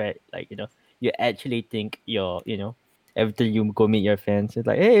life, right? Like you actually think every time you go meet your friends, it's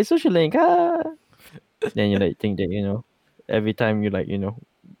like, hey, social link, ah. Then you like think that every time you like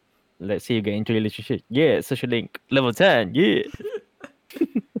let's say you get into a relationship, yeah, social link level 10, yeah.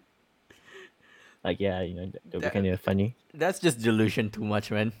 Like yeah, that'll be That, kind of funny. that's just delusion too much,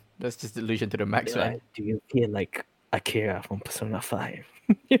 man. That's just delusion to the max, man. Like, do you feel like Akira from Persona 5?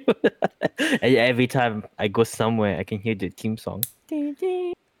 And every time I go somewhere, I can hear the theme song.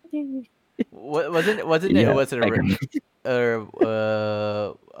 Wasn't it? It Yeah, was like, a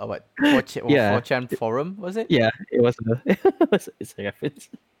what? 4chan, yeah, 4chan forum, was it? yeah. It was it's a reference.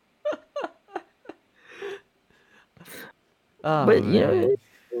 Oh But man.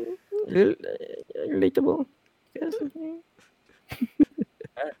 relatable. Yes.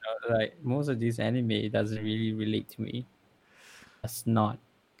 I don't know, like most of these anime doesn't really relate to me. That's not.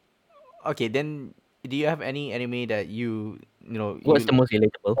 Okay, then do you have any anime that What's the most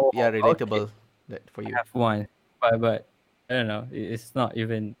relatable? yeah, Okay, relatable that for I you? have one, but I don't know. It's not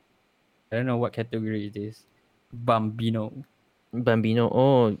even. I don't know what category it is. Bambino. Bambino.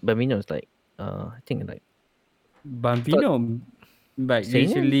 Oh, Bambino is like, I think like Bambino, like seinen.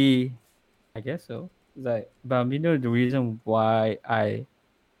 literally, I guess so. Like Bambino, the reason why I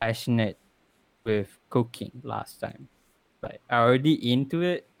passionate with cooking last time. Like I already into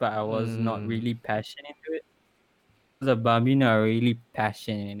it, but I was not Mm, really passionate into it. The Bambino are really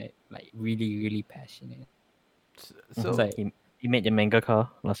passionate in it, like really, really passionate. It's so like, He made the mangaka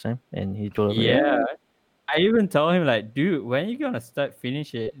last time, and he told us, yeah, yeah. I even told him like, dude, when you gonna start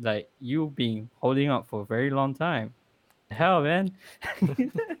finish it? Like you've been holding up for a very long time. Hell, man.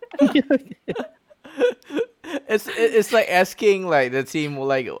 it's like asking like the team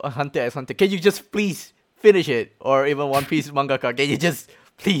like Hunter x Hunter, can you just please finish it? Or even One Piece mangaka, can you just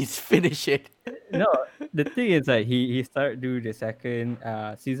please finish it? No, the thing is like he started do the second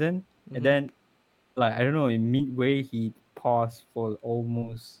season, and Mhm. then like I don't know, in midway he paused for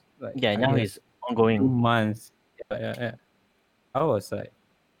almost like yeah. I Now guess he's 2 months. Yeah. I was like,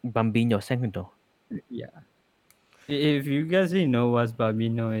 Bambino Segundo. yeah. If you guys didn't know what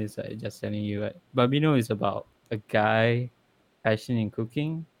Babino is, I just telling you, like, Babino is about a guy passionate in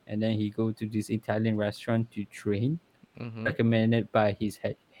cooking, and then he go to this Italian restaurant to train, Mhm. recommended by his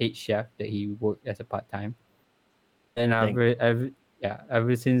head chef that he worked as a part time. And Like,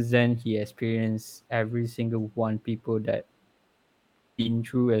 ever since then, he experienced every single one people that been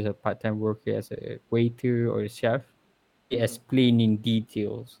through as a part time worker, as a waiter or a chef. He explain in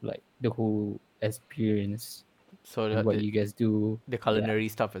details like the whole experience So and what the, you guys do. the Yeah, culinary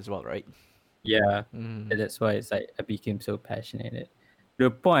stuff as well, right? yeah. Mm. And that's why it's like I became so passionate. To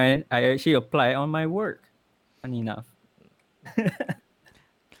the point I actually apply on my work. Funny enough.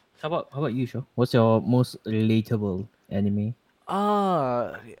 how about you, Sho? What's your most relatable anime?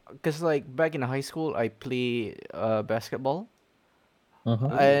 Cause like back in high school, I play basketball, Uh huh.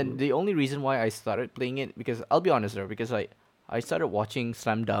 and the only reason why I started playing it, because I'll be honest though, because I started watching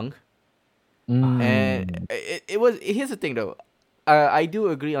Slam Dunk, and Mm. it was here's the thing though. I do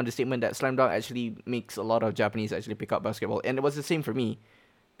agree on the statement that Slam Dunk actually makes a lot of Japanese actually pick up basketball, and it was the same for me,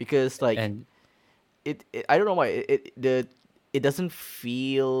 because like And it I don't know why it doesn't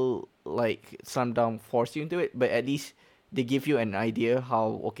feel like Slam Dunk force you into it, but at least they give you an idea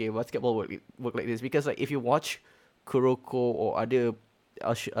how okay basketball work like this, because like if you watch Kuroko or other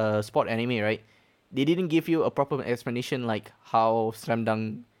sport anime, right, they didn't give you a proper explanation like how Slam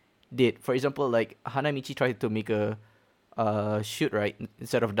Dunk did. For example, like Hanamichi tried to make a shoot right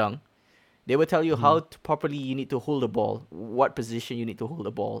instead of dunk. They will tell you how to properly you need to hold the ball, what position you need to hold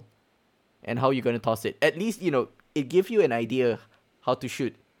the ball, and how you're gonna toss it. At least it gives you an idea how to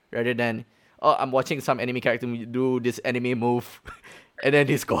shoot rather than I'm watching some anime character do this anime move, and then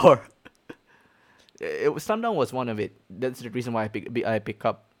they score. Slam Dunk was one of it. That's the reason why I pick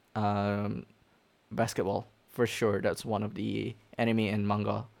up basketball for sure. That's one of the anime and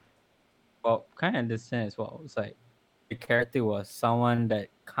manga. Well, kind of understand as well. It's like the character was someone that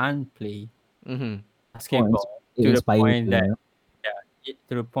can't play Mm-hmm. basketball it to the inspires point you, that you know?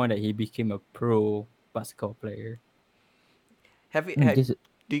 to the point that he became a pro basketball player. This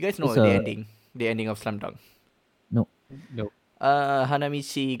Do you guys know it's the a ending? The ending of Slam Dunk. no. No,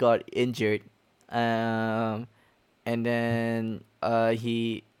 Hanamichi got injured, um, and then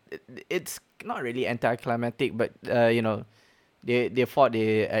it's not really anticlimactic, but they fought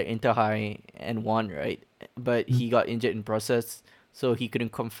the Inter High and won, right? But he got injured in process, so he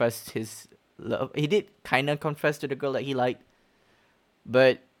couldn't confess his love. He did kind of confess to the girl that he liked,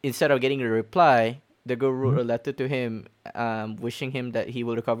 but instead of getting a reply, the girl wrote a letter to him, wishing him that he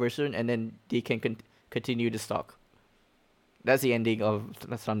will recover soon, and then they can continue the stalk. That's the ending of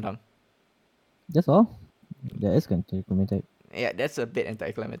Slam Dunk. That's all. That is anticlimactic. Yeah, that's a bit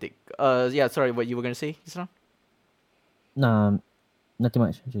anticlimactic. Yeah, sorry, what you were gonna say, Islam? Nah, nothing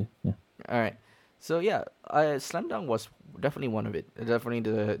much actually. Yeah. All right. So yeah, Slam Dunk was definitely one of it. Definitely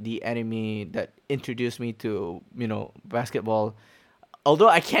the anime that introduced me to basketball. Although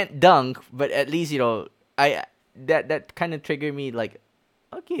I can't dunk, but at least I that kind of triggered me like,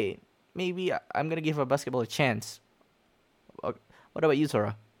 okay, maybe I'm gonna give a basketball a chance. What about you,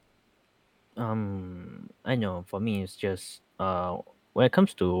 Sora? I know for me it's just when it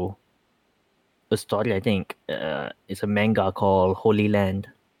comes to a story, I think it's a manga called Holy Land,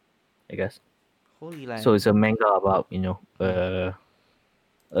 I guess. Holy Land. So it's a manga about a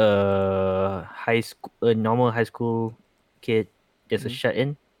normal high school kid. There's a shut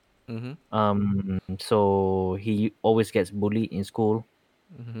in. Mm-hmm. So he always gets bullied in school,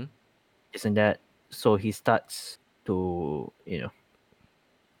 Mm-hmm. this and that. So he starts to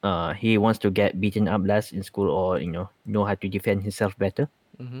he wants to get beaten up less in school, or know how to defend himself better.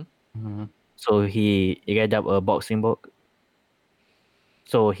 Mm-hmm. So he read up a boxing book.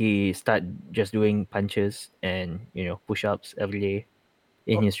 So he start just doing punches and push-ups every day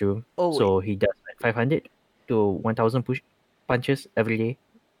in his room. Oh, So he does like 500 to 1,000 punches every day.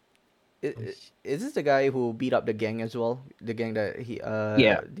 Is this the guy who beat up the gang as well? The gang that he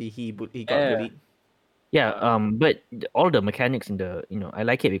Yeah. he got Yeah. bullied. Yeah. But all the mechanics in the I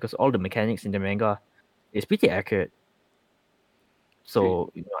like it because all the mechanics in the manga is pretty accurate.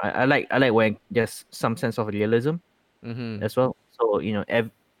 So I like when there's some sense of realism Mm-hmm. as well. So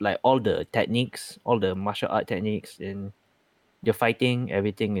like all the techniques, all the martial art techniques, and the fighting,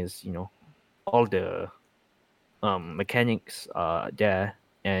 everything is all the mechanics are there,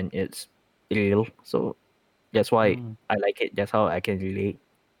 and it's real. So that's why I like it. That's how I can relate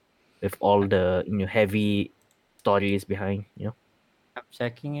with all the heavy stories behind. I'm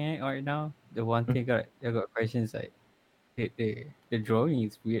checking it right now. The one thing I got questions like the drawing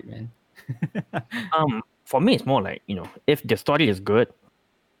is weird, man. For me, it's more like if the story is good,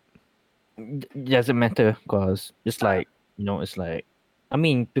 doesn't matter, because it's like it's like, I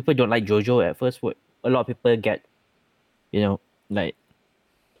mean, people don't like JoJo at first. But a lot of people get like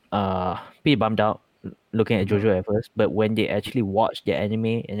pretty bummed out looking at JoJo at first, but when they actually watch the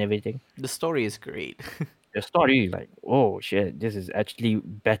anime and everything, The story is great. the story is like, oh shit, this is actually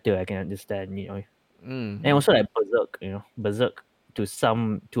better. I can understand, Mm. and also like Berserk, Berserk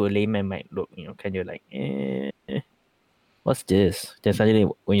to a layman might look, kind of like, what's this? Then suddenly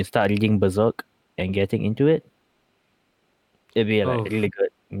when you start reading Berserk and getting into it, it'd be like Oh. really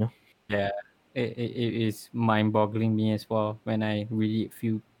good, Yeah, it is mind-boggling me as well when I read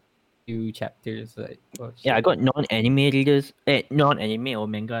few chapters. Like, oh, Yeah, I shit. got non-anime readers, non-anime or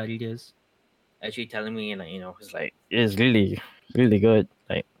manga readers actually telling me like, it's like, it's really, really good.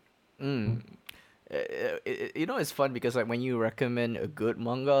 Like, Mm. It's fun because like when you recommend a good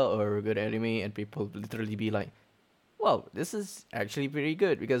manga or a good anime, and people literally be like, "Wow, this is actually pretty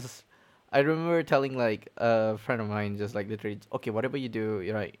good." Because I remember telling like a friend of mine, just like literally, okay, whatever you do,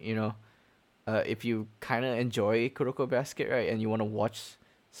 you're right, if you kind of enjoy Kuroko Basket, right, and you want to watch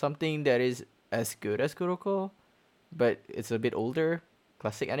something that is as good as Kuroko, but it's a bit older,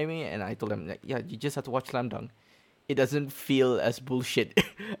 classic anime, and I told them like, yeah, you just have to watch Slam Dunk. It doesn't feel as bullshit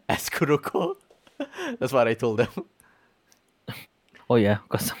as Kuroko. That's what I told them. Oh yeah,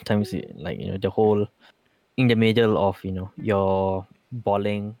 because sometimes like the whole in the middle of your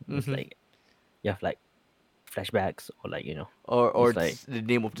bowling is Mhm. like you have like flashbacks or like Or it's like the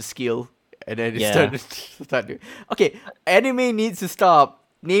name of the skill, and then it yeah. start to. Okay, anime needs to stop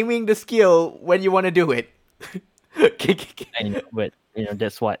naming the skill when you want to do it. Okay, okay, I know, but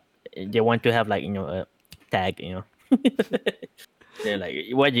that's what they want to have like a tag. They're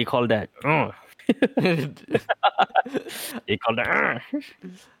like, what do you call that? Oh, okay. they call that.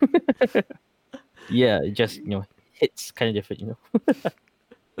 Yeah, it just hits kind of different. I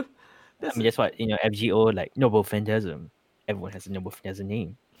That's mean, that's what FGO like Noble Phantasm. Everyone has a Noble Phantasm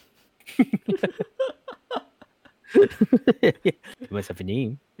name. You must have a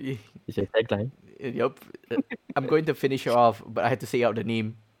name. It's a tagline. Yup. I'm going to finish you off, but I had to say out the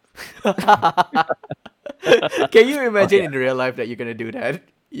name. Can you Oh imagine yeah, in real life that you're gonna do that?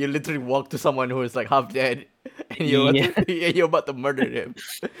 You literally walk to someone who is like half dead, and yeah. you're about to murder him,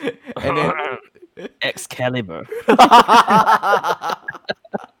 and then. Excalibur.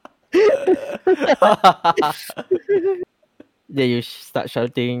 Then you start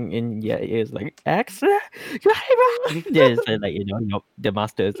shouting in your ears like Excalibur. Yeah, it's like the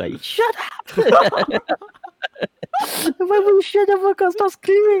master is like, shut up. Why would you shut up? Because stop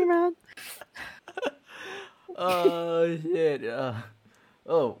screaming, man. Oh shit!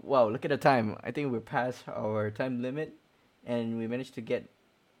 Oh wow! Look at the time. I think we're past our time limit, and we managed to get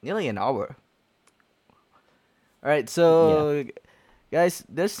nearly an hour. All right, Yeah. so guys,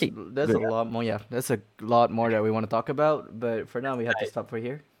 Hey, there's a good. lot more. Yeah, there's a lot more that we want to talk about, but for now we have to stop for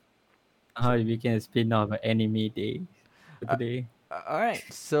here. How we can spin off an anime day for Uh, today. all right,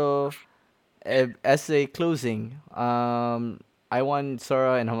 so as a closing, I want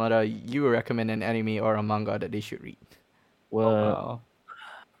Sora and Hamada. You recommend an anime or a manga that they should read. Well,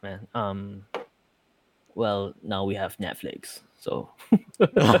 Wow. man. Well, now we have Netflix, so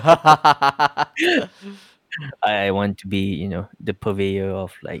I want to be, the purveyor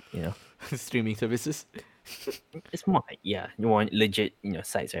of like, Streaming services. it's more like, yeah, you want legit,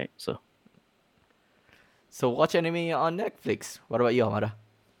 sites, right? So, So watch anime on Netflix. What about you, Hamada?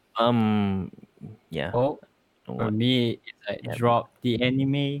 um, yeah, Oh, for what? me, it's like Yeah, drop the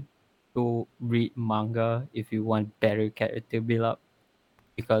anime, go read manga if you want better character build up,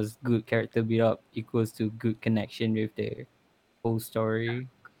 because good character build up equals to good connection with the whole story.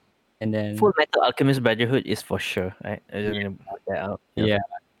 And Full then Metal Alchemist Brotherhood is for sure, right? I'm just gonna put that out, yeah,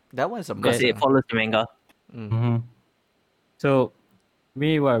 That one's a because must. that, it follows the manga. Mm. mhm. So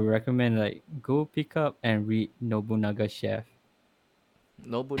me, what I recommend, like go pick up and read Nobunaga Chef.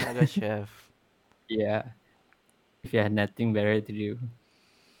 Nobunaga Chef. Yeah, if you had nothing better to do. Okay.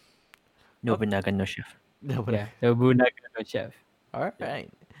 Nobunaga no Chef. Yeah, Nobunaga no Chef. All Yeah. right.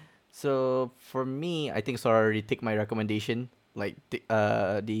 So for me, I think Sora already take my recommendation. Like the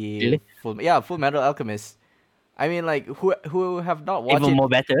Really? Full Metal Alchemist. I mean, like who have not watched Even it? more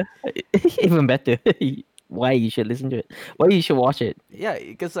better. Even better. Why you should listen to it? Why you should watch it? Yeah,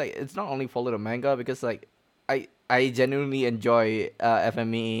 because like it's not only follow the manga because like I genuinely enjoy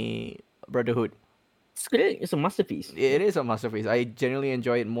FME Brotherhood. It's great. It's a masterpiece. It is a masterpiece. I genuinely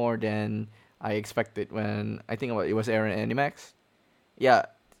enjoy it more than I expected when I think about it was airing on Animax. Yeah,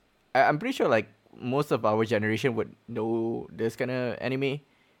 I'm pretty sure like most of our generation would know this kind of anime,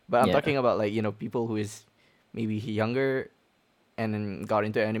 but I'm Yeah. talking about like people who is maybe younger and then got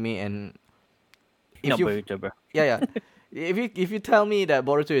into anime and if Not you Boruto, bro. yeah if you tell me that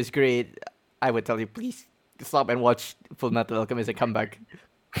Boruto is great, I would tell you please stop and watch Full Metal Alchemist and come back.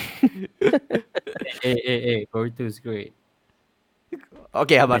 Hey, Boruto is great.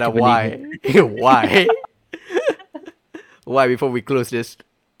 Okay, Hamada, Better believe why? Why? Why before we close this?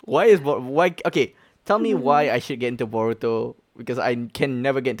 Why is why? Okay, tell me why I should get into Boruto because I can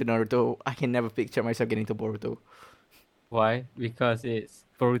never get into Naruto. I can never picture myself getting into Boruto. Why? Because it's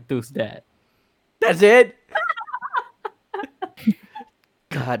Boruto's dad. That's it.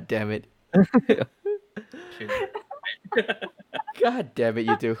 God damn it. God damn it,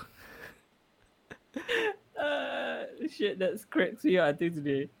 you two. Shit, that's crazy until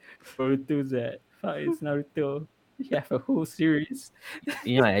today. Boruto's dad. Fuck, it's Naruto. You have a whole series.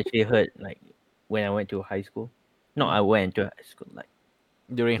 I actually heard like when I went to high school. No, I went to high school. Like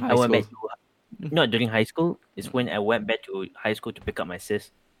During I high went school. back to not during high school. It's when I went back to high school to pick up my Mhm.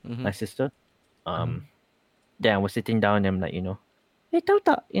 my sister. Then I was sitting down and I'm like, hey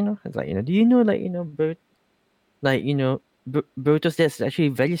Tauta, it's like, do you know like, like, Boruto's dad's actually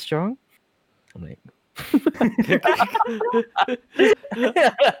very strong? I'm like,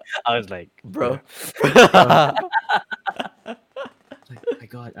 I was like, Bro. like, oh my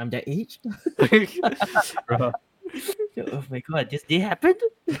god, I'm that age? Bro. Oh my god, this day happened?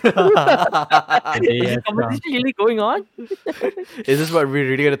 Today Is has this conversation really going on? Is this what we're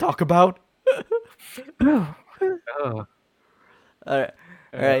really gonna talk about? Oh, All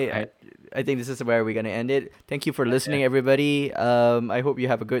right. I- I think this is where we're gonna end it. Thank you for listening, everybody. I hope you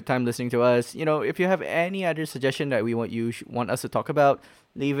have a good time listening to us. You know, if you have any other suggestion that we want us to talk about,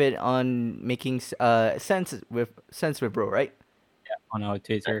 leave it on making sense with bro, right? on our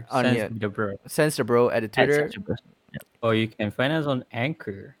Twitter, On Sense yeah. with the Bro. Sense the bro at the Twitter. Or you can find us on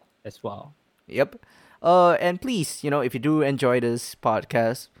Anchor as well. Yep. And please, if you do enjoy this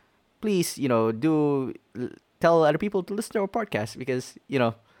podcast, please, tell other people to listen to our podcast because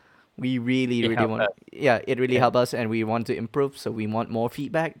we really It really help want. us. Yeah, it really Yeah. helps us, and we want to improve. So we want more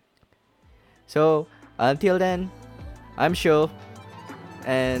feedback. So until then, I'm Sho,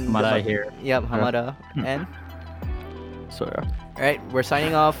 and Hamada here. Yep, Hamada, and So, all right, we're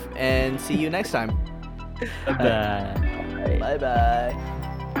signing off, and see you next time. Bye. Bye bye.